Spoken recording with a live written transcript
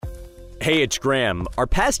Hey, it's Graham. Our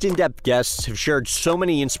past in-depth guests have shared so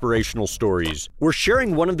many inspirational stories. We're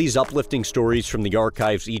sharing one of these uplifting stories from the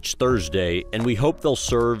archives each Thursday, and we hope they'll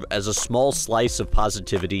serve as a small slice of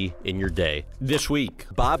positivity in your day. This week,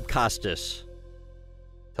 Bob Costas.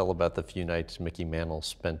 Tell about the few nights Mickey Mantle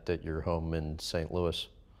spent at your home in St. Louis.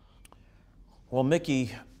 Well,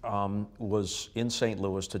 Mickey was in St.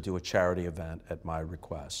 Louis to do a charity event at my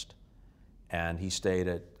request, and he stayed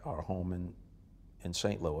at our home in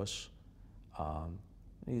St. Louis.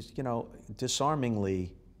 He's,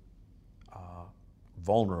 disarmingly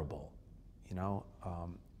vulnerable.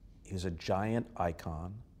 He's a giant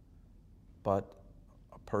icon, but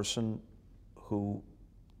a person who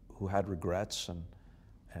had regrets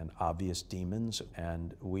and obvious demons.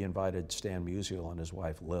 And we invited Stan Musial and his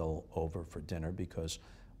wife Lil over for dinner because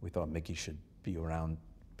we thought Mickey should be around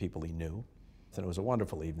people he knew. And it was a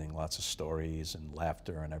wonderful evening, lots of stories and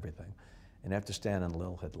laughter and everything. And after Stan and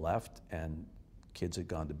Lil had left and kids had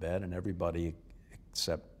gone to bed and everybody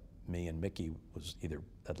except me and Mickey was either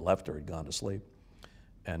had left or had gone to sleep,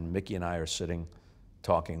 and Mickey and I are sitting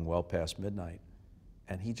talking well past midnight,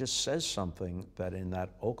 and he just says something that in that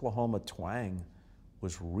Oklahoma twang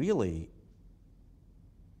was really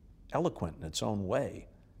eloquent in its own way.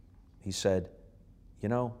 He said,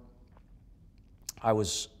 I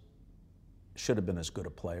should have been as good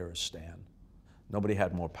a player as Stan. Nobody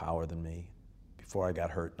had more power than me. Before I got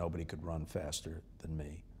hurt, nobody could run faster than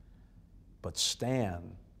me. But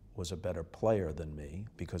Stan was a better player than me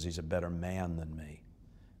because he's a better man than me,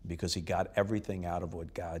 because he got everything out of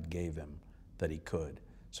what God gave him that he could,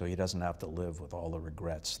 so he doesn't have to live with all the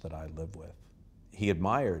regrets that I live with. He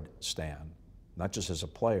admired Stan, not just as a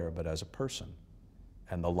player, but as a person,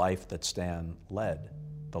 and the life that Stan led,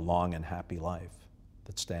 the long and happy life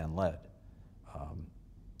that Stan led.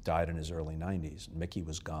 Died in his early 90s. Mickey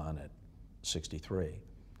was gone at 63.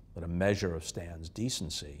 But a measure of Stan's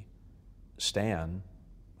decency, Stan,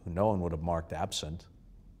 who no one would have marked absent,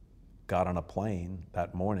 got on a plane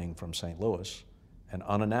that morning from St. Louis, and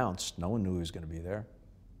unannounced, no one knew he was going to be there.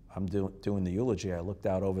 I'm doing the eulogy. I looked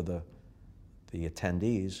out over the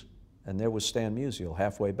attendees, and there was Stan Musial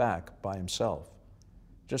halfway back by himself.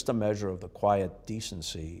 Just a measure of the quiet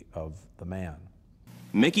decency of the man.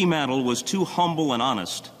 Mickey Mantle was too humble and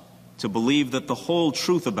honest to believe that the whole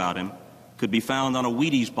truth about him could be found on a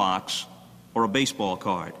Wheaties box or a baseball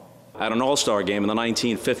card. At an all-star game in the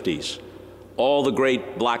 1950s, all the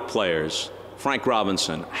great black players, Frank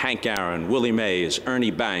Robinson, Hank Aaron, Willie Mays,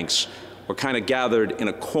 Ernie Banks, were kind of gathered in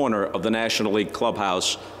a corner of the National League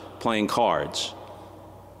clubhouse playing cards.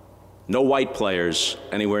 No white players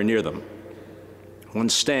anywhere near them. When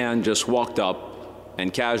Stan just walked up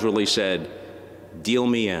and casually said, "Deal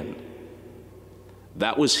me in."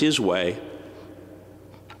 That was his way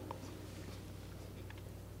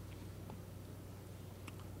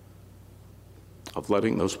of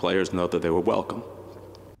letting those players know that they were welcome.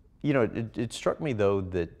 It struck me, though,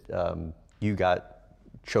 that you got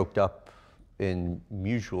choked up in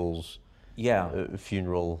Musial's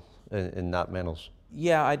funeral and not Mantle's.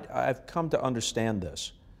 Yeah, I've come to understand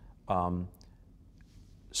this.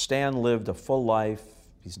 Stan lived a full life.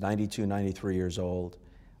 He's 92, 93 years old.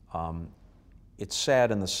 It's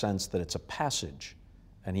sad in the sense that it's a passage,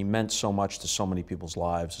 and he meant so much to so many people's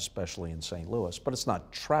lives, especially in St. Louis, but it's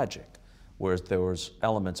not tragic, whereas there was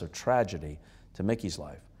elements of tragedy to Mickey's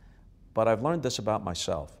life. But I've learned this about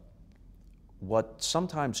myself. What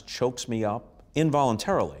sometimes chokes me up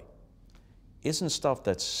involuntarily isn't stuff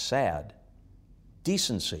that's sad.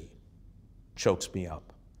 Decency chokes me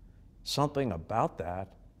up. Something about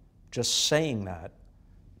that, just saying that,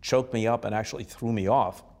 choked me up and actually threw me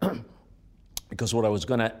off because what I was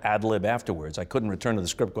going to ad-lib afterwards, I couldn't return to the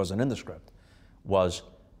script, wasn't in the script, was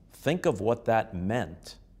think of what that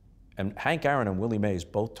meant. And Hank Aaron and Willie Mays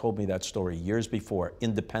both told me that story years before,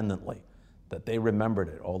 independently, that they remembered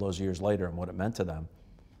it all those years later and what it meant to them.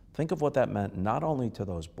 Think of what that meant not only to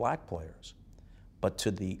those black players, but to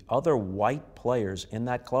the other white players in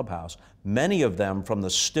that clubhouse, many of them from the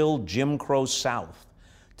still Jim Crow South,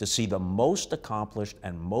 to see the most accomplished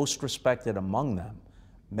and most respected among them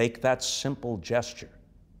make that simple gesture.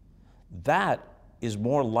 That is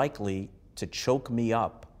more likely to choke me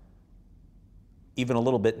up even a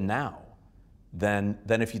little bit now than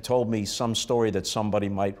if you told me some story that somebody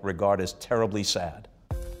might regard as terribly sad.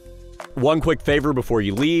 One quick favor before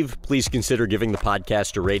you leave, please consider giving the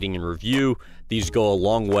podcast a rating and review. These go a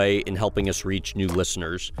long way in helping us reach new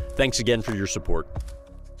listeners. Thanks again for your support.